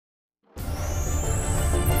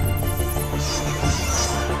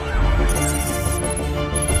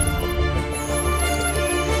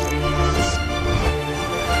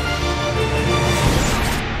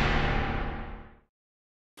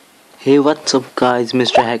Hey, what's up guys,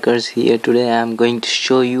 Mr. Hackers here. Today I'm going to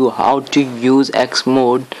show you how to use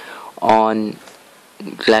XMod on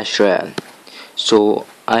Clash Royale. So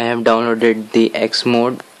I have downloaded the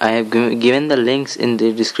XMod. I have given the links in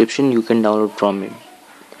the description, you can download from it.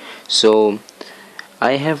 So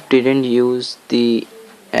I have didn't use the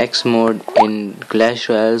XMod in Clash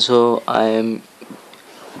Royale, so I am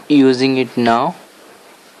using it now.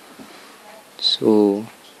 So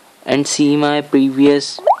and see my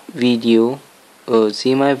previous video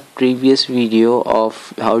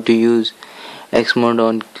of how to use XMod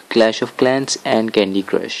on Clash of Clans and Candy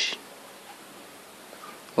Crush.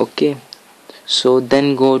 Okay, so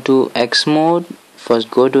then go to XMod.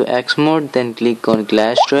 First go to XMod, then click on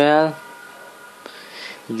Clash Royale.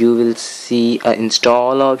 You will see an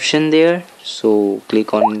install option there, so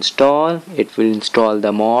click on install. It will install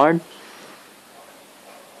the mod.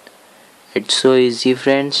 It's so easy,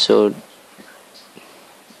 friends, so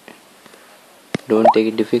don't take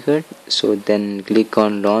it difficult. So then click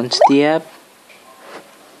on launch the app.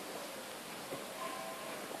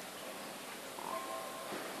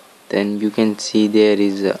 Then you can see there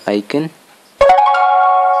is an icon,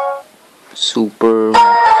 superhero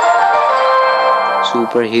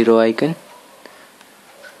icon.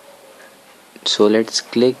 So let's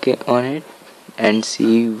click on it and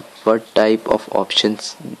see what type of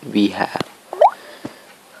options we have.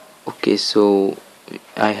 Okay, so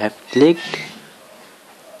I have clicked.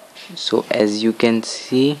 So as you can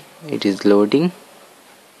see, it is loading.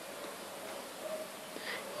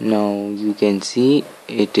 Now you can see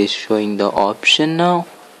it is showing the option now.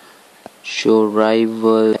 Show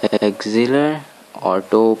rival auxiliary,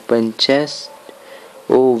 auto open chest.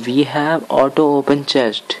 Oh, we have auto open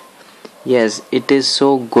chest. Yes, it is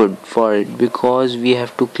so good for it because we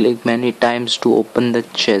have to click many times to open the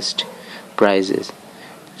chest prizes.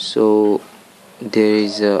 So there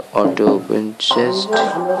is a auto open chest. Okay,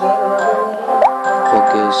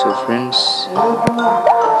 so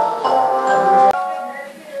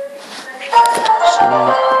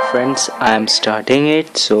friends, I am starting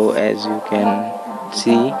it. So as you can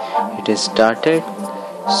see, it is started.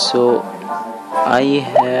 So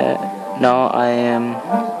now I am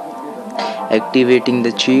activating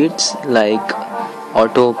the cheats like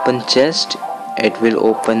auto open chest. It will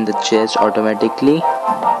open the chest automatically.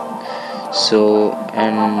 So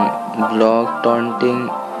and block taunting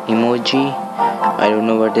emoji, I don't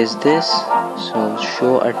know what is this. So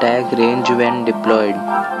show attack range when deployed.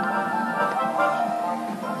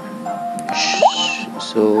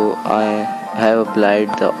 So I have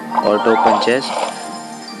applied the auto open chest.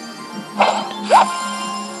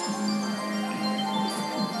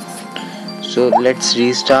 So let's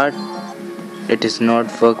restart. It is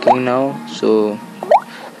not working now, so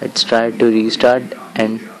let's try to restart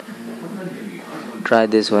and try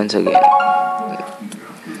this once again.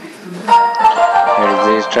 It is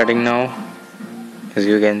restarting now. As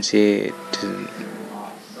you can see, it is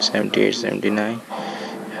 78, 79,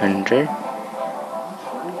 100.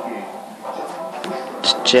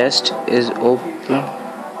 Chest is open.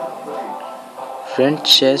 Front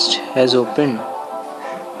chest has opened.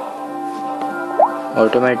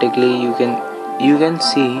 Automatically you can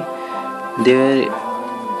see there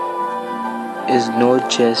is no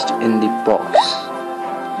chest in the box.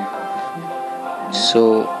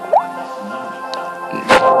 So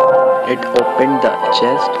it opened the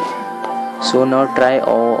chest. So now try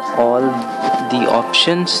all the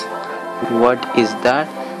options. What is that?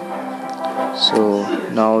 So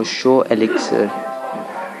now show elixir,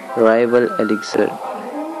 rival elixir.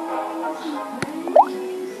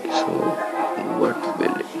 So what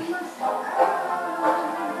will it?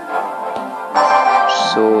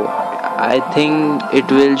 So I think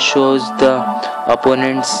it will shows the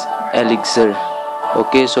opponent's elixir.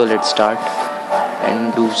 Okay, so let's start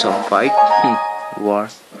and do some fight. War.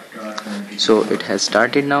 So it has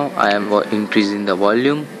started now. I am increasing the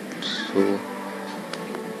volume.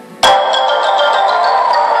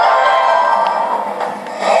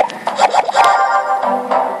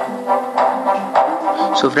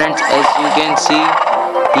 So friends, as you can see,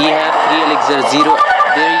 we have 3 elixir, 0.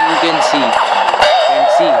 There you can see.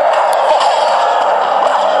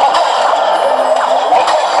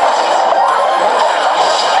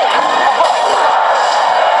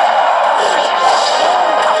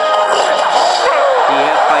 We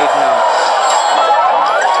have 5 now.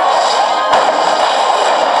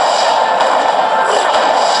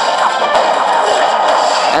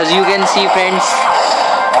 As you can see, friends,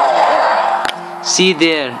 see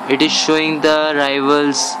there, it is showing the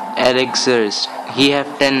rivals elixirs. He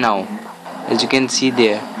have 10 now. As you can see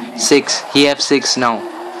there, 6. He have 6 now.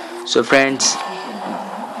 So friends,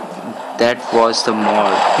 that was the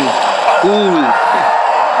mod. Cool.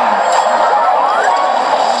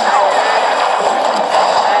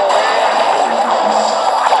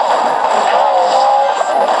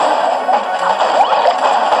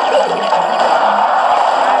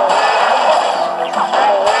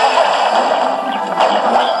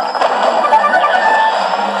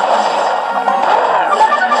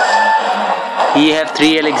 He have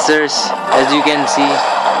 3 elixirs, as you can see.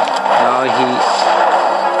 Now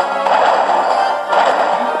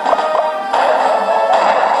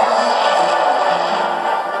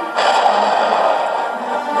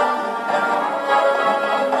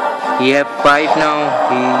he have 5 now.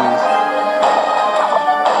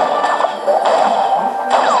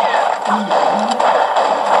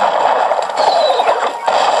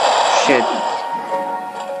 Shit.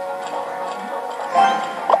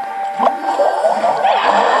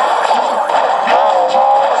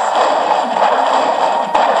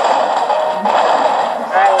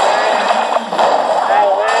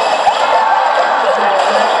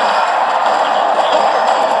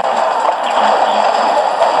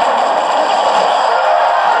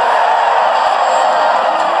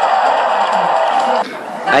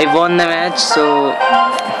 I won the match, so you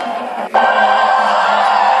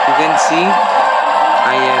can see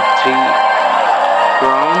I have 3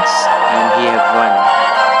 crowns and he have 1.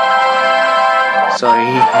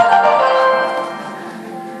 Sorry.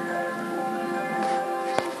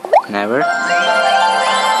 Never.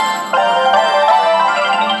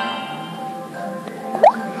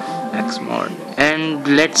 XMod. And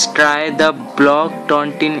let's try the block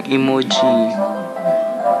taunting emoji.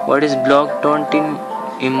 What is block taunting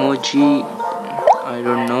emoji? I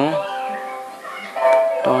don't know.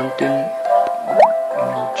 Taunting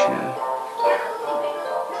emoji.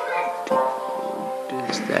 What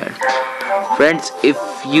is that? Friends, if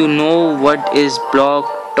you know what is block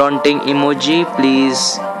taunting emoji,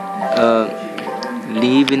 please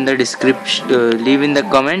leave in the description, leave in the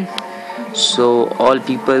comment, so all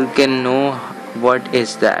people can know what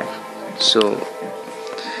is that. So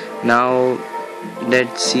now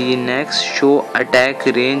let's see next. Show attack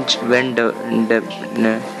range when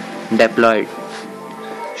deployed.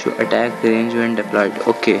 Show attack range when deployed.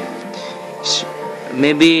 Okay,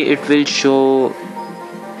 maybe it will show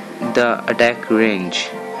the attack range.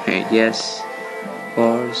 Yes, of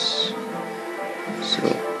course. So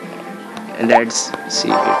let's see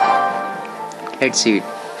it. Let's see it.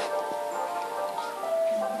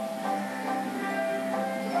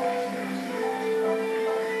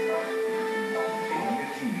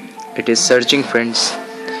 It is searching, friends.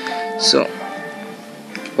 So,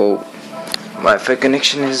 oh, Wi-Fi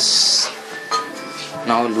connection is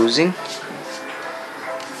now losing.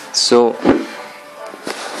 So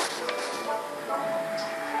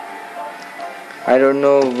I don't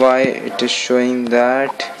know why it is showing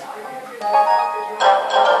that.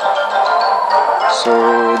 So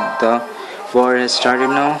the war has started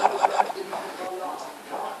now.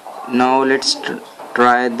 Now let's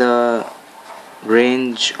try the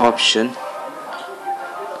range option.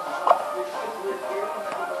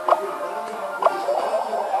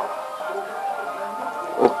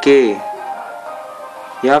 Okay,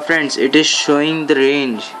 yeah friends, it is showing the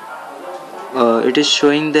range. It is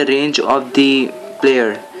showing the range of the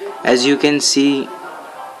player. As you can see,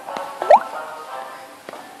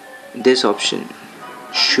 this option,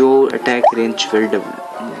 show attack range well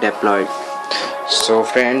deployed. So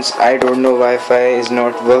friends, I don't know, Wi-Fi is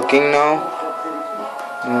not working now.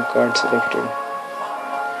 No card selected.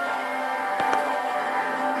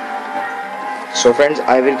 So friends,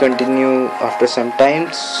 I will continue after some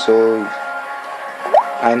time, so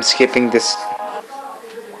I'm skipping this.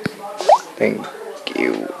 Thank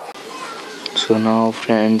you. So now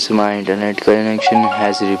friends, my internet connection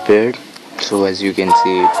has repaired. So as you can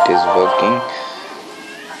see, it is working.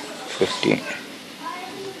 50.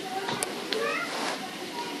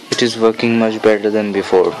 It is working much better than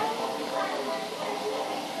before.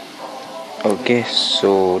 Okay,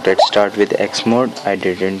 so let's start with XMod. I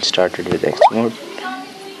didn't start it with XMod,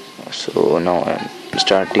 so now I'm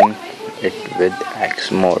starting it with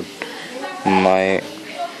XMod. My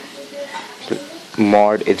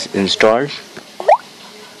mod is installed,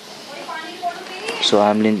 so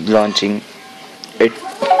I'm launching it.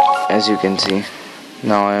 As you can see,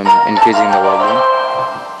 now I'm increasing the volume.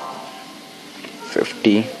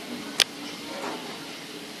 50.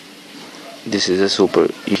 This is a super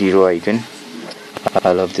hero icon.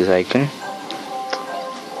 I love this icon.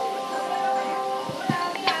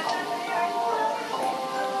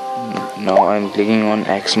 Now I'm clicking on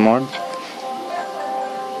XMod.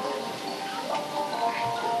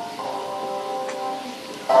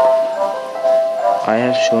 I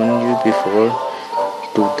have shown you before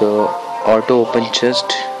to the auto open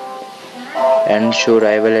chest and show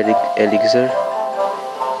rival elixir,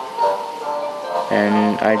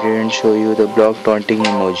 and I didn't show you the block taunting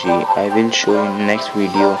emoji. I will show you in next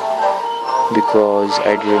video because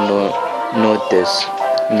I didn't know this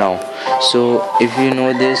now. So if you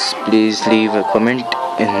know this, please leave a comment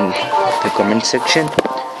in the comment section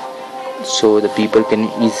so the people can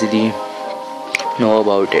easily know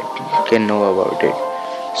about it.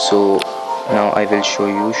 So now I will show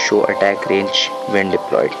you show attack range when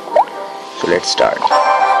deployed. So let's start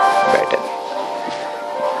battle.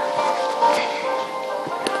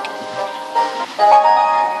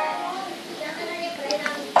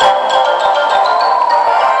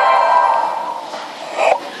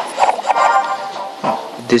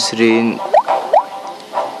 This range,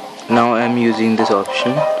 now I am using this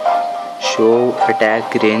option, show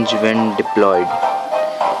attack range when deployed.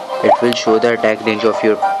 It will show the attack range of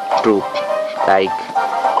your troop. Like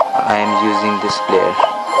I am using this player,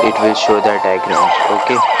 it will show the attack range.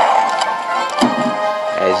 Okay,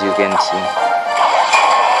 as you can see.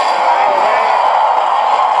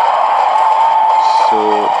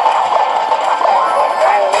 So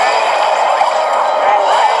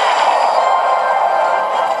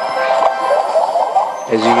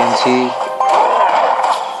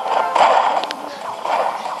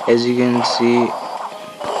as you can see,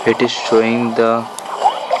 it is showing the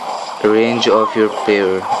range of your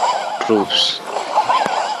player troops.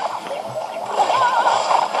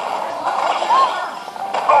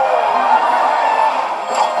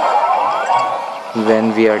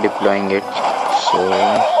 When we are deploying it. So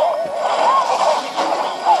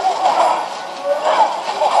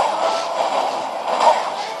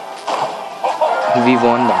we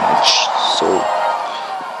won the match. So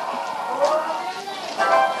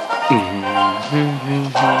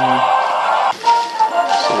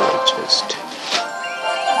just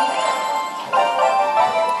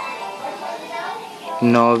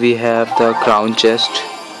now we have the crown chest.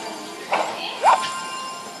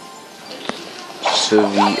 So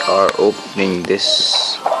we are opening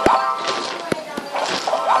this.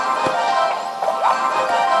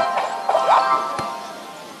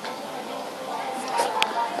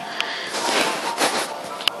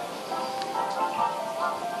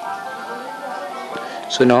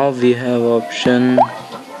 So now we have option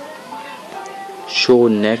show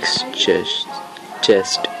next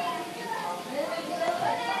chest.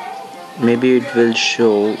 Maybe it will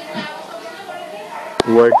show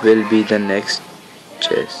what will be the next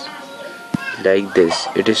chest. Like this,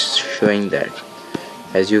 it is showing that.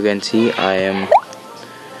 As you can see, I am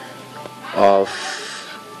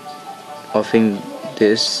offing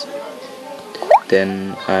this,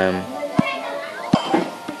 then I am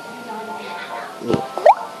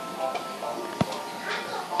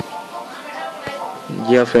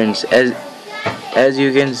yeah friends, as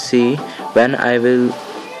you can see, when I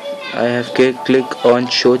have click on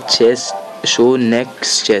show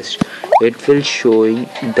next chest, it will showing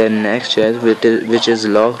the next chest which is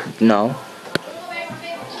locked now.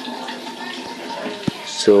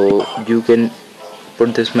 So you can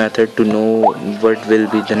put this method to know what will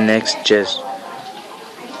be the next chest.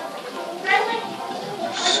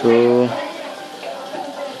 So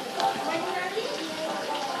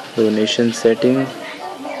donation setting,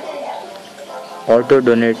 auto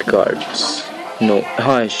donate cards. No,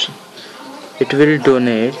 it will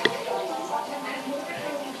donate.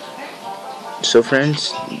 So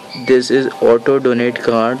friends, this is auto donate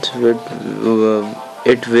cards with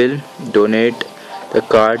it will donate the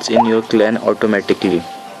cards in your clan automatically.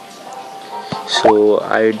 So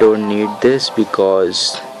I don't need this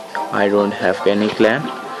because I don't have any clan.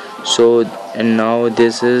 So and now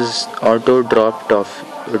this is auto drop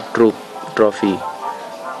trophy.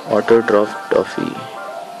 Auto drop trophy.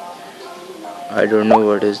 I don't know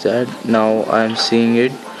what is that. Now I am seeing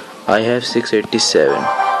it. I have 687.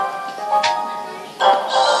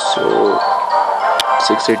 So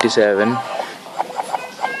 687.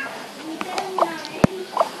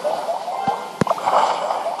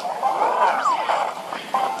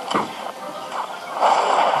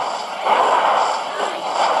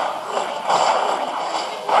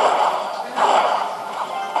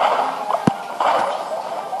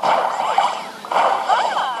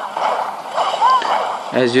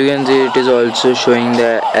 As you can see, it is also showing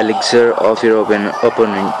the elixir of your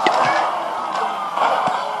opponent.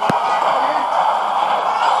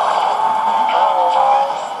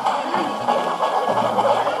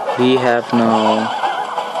 We have now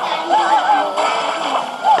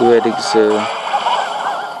 2 elixir,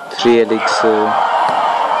 3 elixir,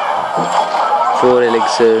 4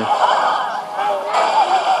 elixir,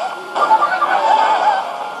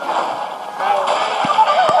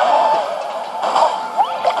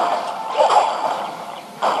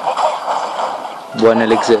 1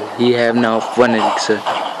 elixir. He have now 1 elixir,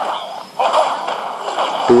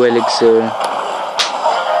 2 elixir.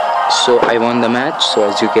 So I won the match. So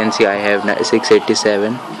as you can see, I have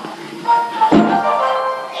 687.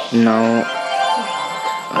 Now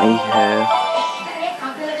I have.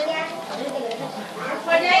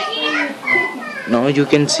 Now you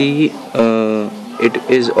can see it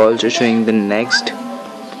is also showing the next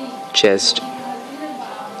chest.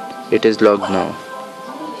 It is logged now.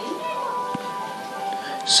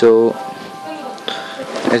 So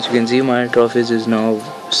as you can see, my trophies is now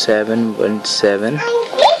 717.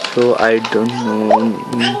 So I don't know.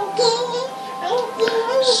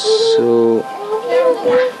 So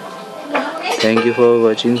thank you for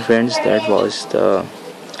watching, friends. That was the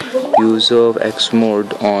use of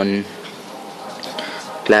XMod on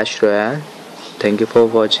Clash Royale. Thank you for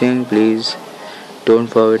watching. Please don't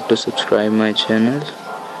forget to subscribe my channel.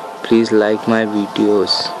 Please like my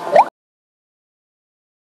videos.